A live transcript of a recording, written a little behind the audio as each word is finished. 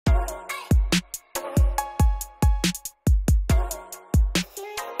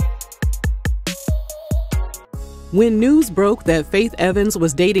When news broke that Faith Evans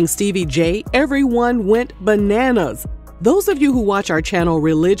was dating Stevie J, everyone went bananas. Those of you who watch our channel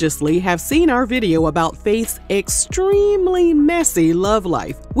religiously have seen our video about Faith's extremely messy love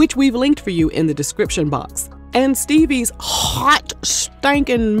life, which we've linked for you in the description box. And Stevie's hot,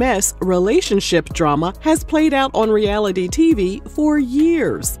 stankin' mess relationship drama has played out on reality TV for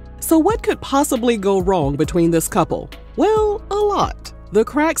years. So what could possibly go wrong between this couple? Well, a lot. The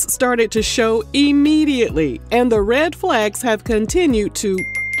cracks started to show immediately, and the red flags have continued to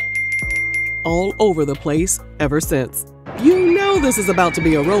all over the place ever since. You know this is about to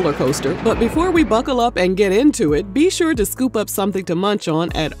be a roller coaster, but before we buckle up and get into it, be sure to scoop up something to munch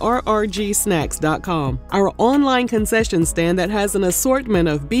on at rrgsnacks.com, our online concession stand that has an assortment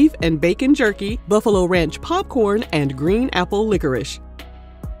of beef and bacon jerky, buffalo ranch popcorn, and green apple licorice.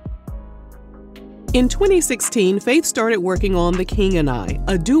 In 2016, Faith started working on The King and I,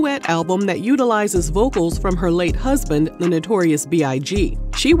 a duet album that utilizes vocals from her late husband, the Notorious B.I.G.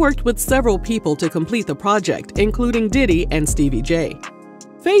 She worked with several people to complete the project, including Diddy and Stevie J.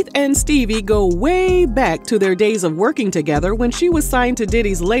 Faith and Stevie go way back to their days of working together when she was signed to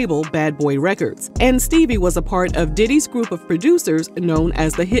Diddy's label, Bad Boy Records, and Stevie was a part of Diddy's group of producers known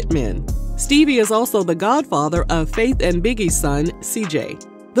as the Hitmen. Stevie is also the godfather of Faith and Biggie's son, CJ.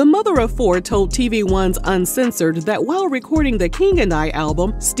 The mother of four told TV1's Uncensored that while recording the King and I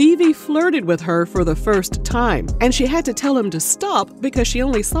album, Stevie flirted with her for the first time, and she had to tell him to stop because she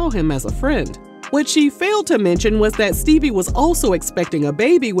only saw him as a friend. What she failed to mention was that Stevie was also expecting a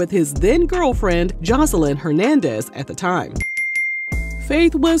baby with his then-girlfriend, Jocelyn Hernandez, at the time.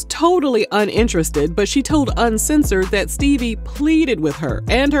 Faith was totally uninterested, but she told Uncensored that Stevie pleaded with her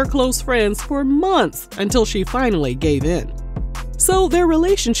and her close friends for months until she finally gave in. So their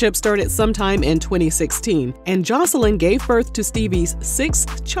relationship started sometime in 2016, and Jocelyn gave birth to Stevie's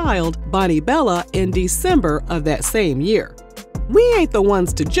sixth child, Bonnie Bella, in December of that same year. We ain't the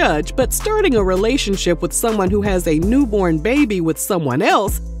ones to judge, but starting a relationship with someone who has a newborn baby with someone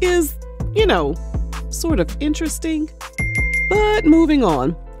else is, sort of interesting. But moving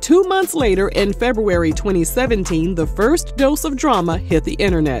on. 2 months later, in February 2017, the first dose of drama hit the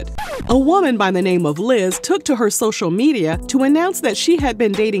internet. A woman by the name of Liz took to her social media to announce that she had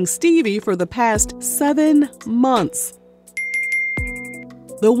been dating Stevie for the past 7 months.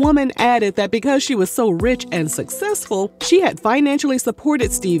 The woman added that because she was so rich and successful, she had financially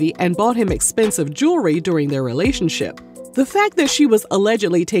supported Stevie and bought him expensive jewelry during their relationship. The fact that she was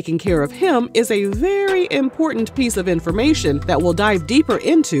allegedly taking care of him is a very important piece of information that we'll dive deeper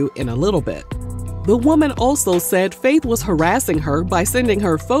into in a little bit. The woman also said Faith was harassing her by sending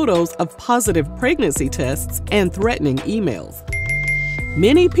her photos of positive pregnancy tests and threatening emails.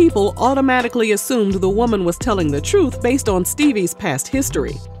 Many people automatically assumed the woman was telling the truth based on Stevie's past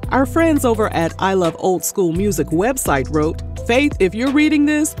history. Our friends over at I Love Old School Music website wrote, "Faith, if you're reading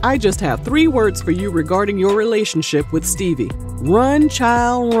this, I just have 3 words for you regarding your relationship with Stevie. Run,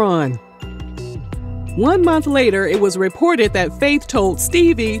 child, run." 1 month later, it was reported that Faith told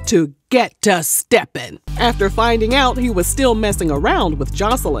Stevie to get to steppin' after finding out he was still messing around with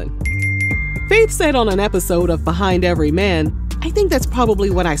Jocelyn. Faith said on an episode of Behind Every Man, "I think that's probably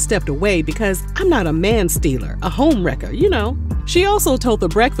when I stepped away because I'm not a man stealer, a home wrecker, She also told The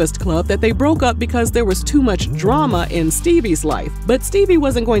Breakfast Club that they broke up because there was too much drama in Stevie's life, but Stevie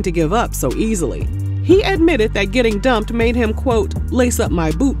wasn't going to give up so easily. He admitted that getting dumped made him, quote, "lace up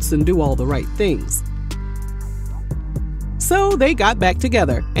my boots and do all the right things." So they got back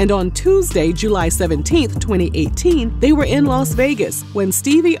together, and on Tuesday, July 17, 2018, they were in Las Vegas when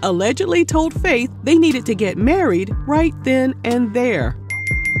Stevie allegedly told Faith they needed to get married right then and there.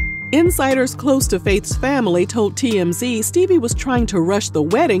 Insiders close to Faith's family told TMZ Stevie was trying to rush the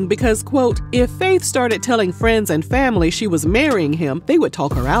wedding because, quote, if Faith started telling friends and family she was marrying him, they would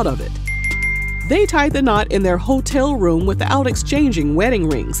talk her out of it. They tied the knot in their hotel room without exchanging wedding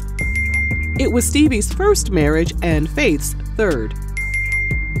rings. It was Stevie's first marriage and Faith's third.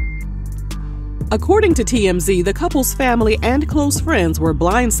 According to TMZ, the couple's family and close friends were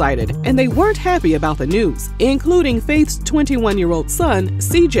blindsided, and they weren't happy about the news, including Faith's 21-year-old son,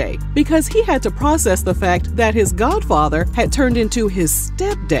 CJ, because he had to process the fact that his godfather had turned into his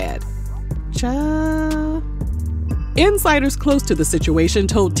stepdad. Insiders close to the situation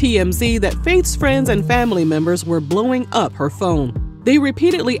told TMZ that Faith's friends and family members were blowing up her phone. They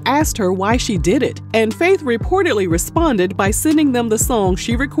repeatedly asked her why she did it, and Faith reportedly responded by sending them the song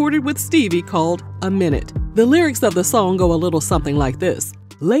she recorded with Stevie called "A Minute." The lyrics of the song go a little something like this.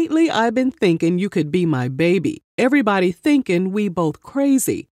 "Lately I've been thinking you could be my baby. Everybody thinking we both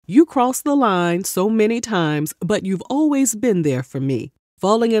crazy. You crossed the line so many times, but you've always been there for me.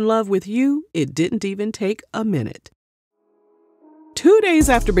 Falling in love with you, it didn't even take a minute. 2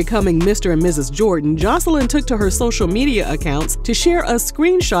 days after becoming Mr. and Mrs. Jordan, Jocelyn took to her social media accounts to share a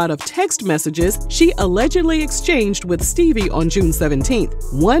screenshot of text messages she allegedly exchanged with Stevie on June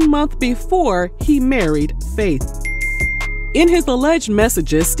 17th, 1 month before he married Faith. In his alleged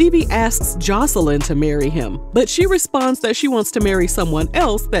messages, Stevie asks Jocelyn to marry him, but she responds that she wants to marry someone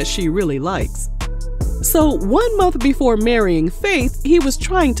else that she really likes. So 1 month before marrying Faith, he was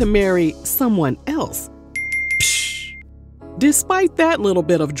trying to marry someone else. Despite that little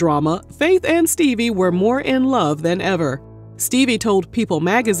bit of drama, Faith and Stevie were more in love than ever. Stevie told People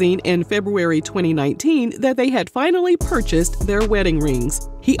magazine in February 2019 that they had finally purchased their wedding rings.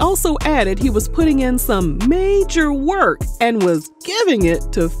 He also added he was putting in some major work and was giving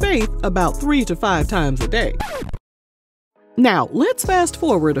it to Faith about 3 to 5 times a day. Now, let's fast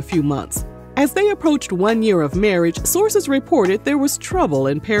forward a few months. As they approached 1 year of marriage, sources reported there was trouble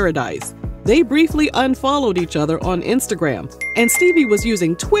in paradise. They briefly unfollowed each other on Instagram, and Stevie was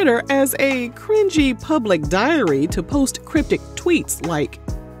using Twitter as a cringy public diary to post cryptic tweets like,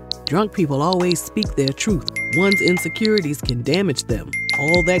 "Drunk people always speak their truth. One's insecurities can damage them.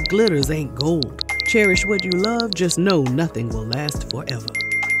 All that glitters ain't gold. Cherish what you love, just know nothing will last forever."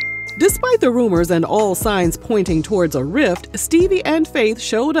 Despite the rumors and all signs pointing towards a rift, Stevie and Faith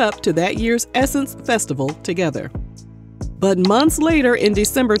showed up to that year's Essence Festival together. But months later, in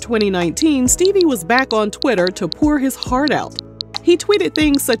December 2019, Stevie was back on Twitter to pour his heart out. He tweeted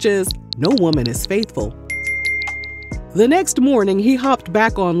things such as, "No woman is faithful." The next morning, he hopped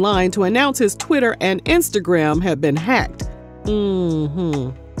back online to announce his Twitter and Instagram had been hacked.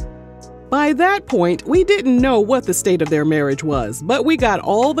 By that point, we didn't know what the state of their marriage was, but we got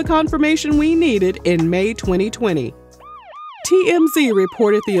all the confirmation we needed in May 2020. TMZ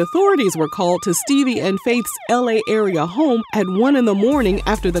reported the authorities were called to Stevie and Faith's LA area home at 1 in the morning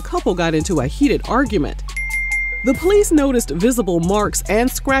after the couple got into a heated argument. The police noticed visible marks and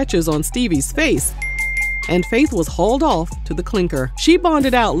scratches on Stevie's face, and Faith was hauled off to the clinker. She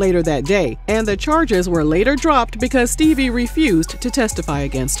bonded out later that day, and the charges were later dropped because Stevie refused to testify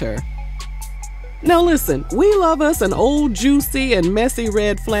against her. Now listen, we love us an old juicy and messy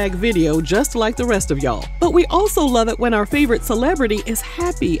red flag video just like the rest of y'all. But we also love it when our favorite celebrity is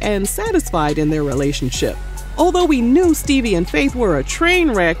happy and satisfied in their relationship. Although we knew Stevie and Faith were a train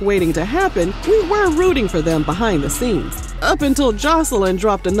wreck waiting to happen, we were rooting for them behind the scenes, up until Jocelyn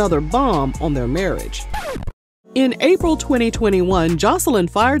dropped another bomb on their marriage. In April 2021, Jocelyn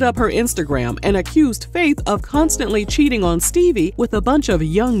fired up her Instagram and accused Faith of constantly cheating on Stevie with a bunch of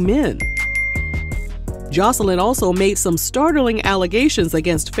young men. Jocelyn also made some startling allegations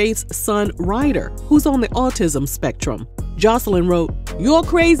against Faith's son, Ryder, who's on the autism spectrum. Jocelyn wrote, "Your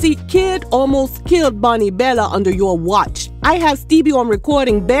crazy kid almost killed Bonnie Bella under your watch. I have Stevie on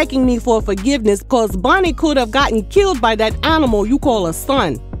recording begging me for forgiveness because Bonnie could have gotten killed by that animal you call a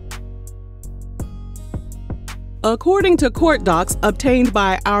son." According to court docs obtained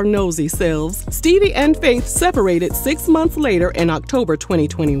by our nosy selves, Stevie and Faith separated 6 months later in October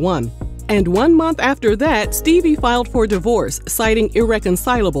 2021. And 1 month after that, Stevie filed for divorce, citing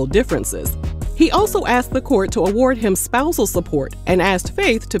irreconcilable differences. He also asked the court to award him spousal support and asked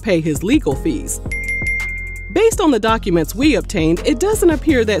Faith to pay his legal fees. Based on the documents we obtained, it doesn't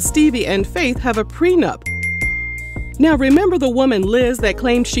appear that Stevie and Faith have a prenup. Now remember the woman Liz that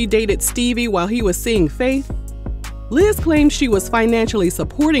claimed she dated Stevie while he was seeing Faith? Liz claimed she was financially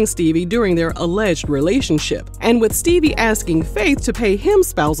supporting Stevie during their alleged relationship, and with Stevie asking Faith to pay him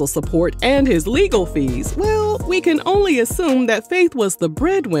spousal support and his legal fees, well, we can only assume that Faith was the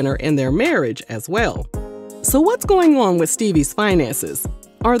breadwinner in their marriage as well. So what's going on with Stevie's finances?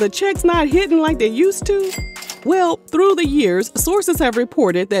 Are the checks not hitting like they used to? Well, through the years, sources have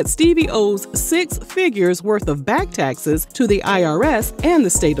reported that Stevie owes 6 figures worth of back taxes to the IRS and the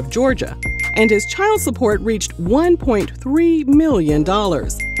state of Georgia, and his child support reached $1.3 million.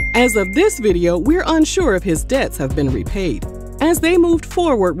 As of this video, we're unsure if his debts have been repaid. As they moved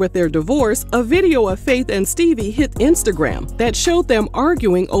forward with their divorce, a video of Faith and Stevie hit Instagram that showed them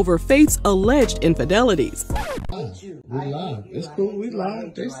arguing over Faith's alleged infidelities. We live. It's cool. We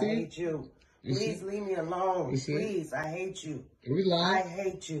live. They see. I hate you. Please leave me alone. Please, I hate you. We live. I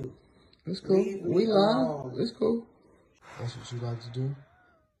hate you. It's cool. We live. It's cool. That's what you like to do?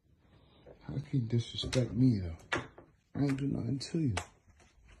 How can you disrespect me, though? I ain't do nothing to you.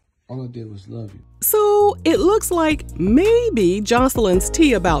 All I did was love you. So it looks like maybe Jocelyn's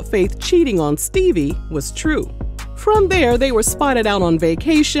tea about Faith cheating on Stevie was true. From there, they were spotted out on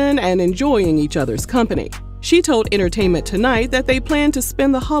vacation and enjoying each other's company. She told Entertainment Tonight that they plan to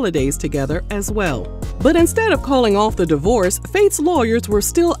spend the holidays together as well. But instead of calling off the divorce, Faith's lawyers were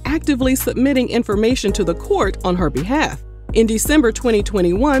still actively submitting information to the court on her behalf. In December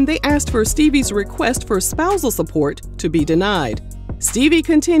 2021, they asked for Stevie's request for spousal support to be denied. Stevie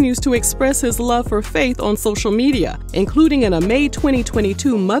continues to express his love for Faith on social media, including in a May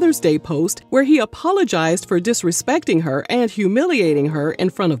 2022 Mother's Day post where he apologized for disrespecting her and humiliating her in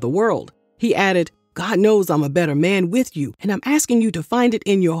front of the world. He added, "God knows I'm a better man with you, and I'm asking you to find it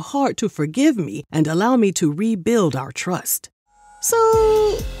in your heart to forgive me and allow me to rebuild our trust."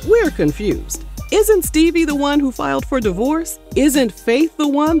 So, we're confused. Isn't Stevie the one who filed for divorce? Isn't Faith the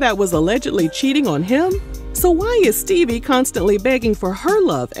one that was allegedly cheating on him? So why is Stevie constantly begging for her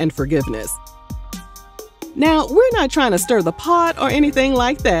love and forgiveness? Now, we're not trying to stir the pot or anything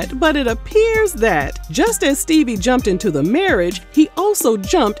like that, but it appears that just as Stevie jumped into the marriage, he also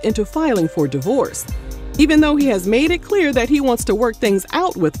jumped into filing for divorce. Even though he has made it clear that he wants to work things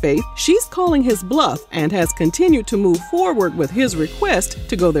out with Faith, she's calling his bluff and has continued to move forward with his request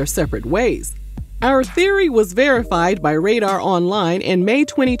to go their separate ways. Our theory was verified by Radar Online in May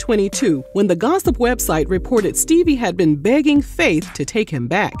 2022 when the gossip website reported Stevie had been begging Faith to take him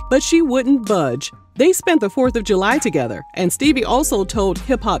back, but she wouldn't budge. They spent the 4th of July together, and Stevie also told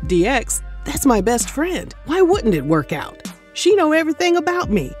Hip Hop DX, "That's my best friend. Why wouldn't it work out? She know everything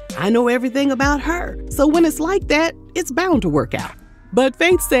about me. I know everything about her. So when it's like that, it's bound to work out." But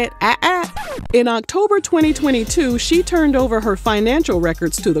Faith said, In October 2022, she turned over her financial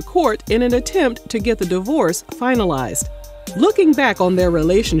records to the court in an attempt to get the divorce finalized. Looking back on their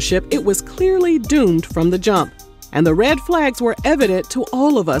relationship, it was clearly doomed from the jump, and the red flags were evident to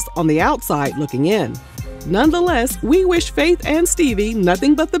all of us on the outside looking in. Nonetheless, we wish Faith and Stevie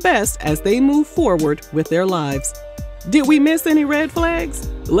nothing but the best as they move forward with their lives. Did we miss any red flags?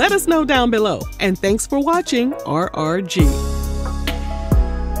 Let us know down below, and thanks for watching RRG.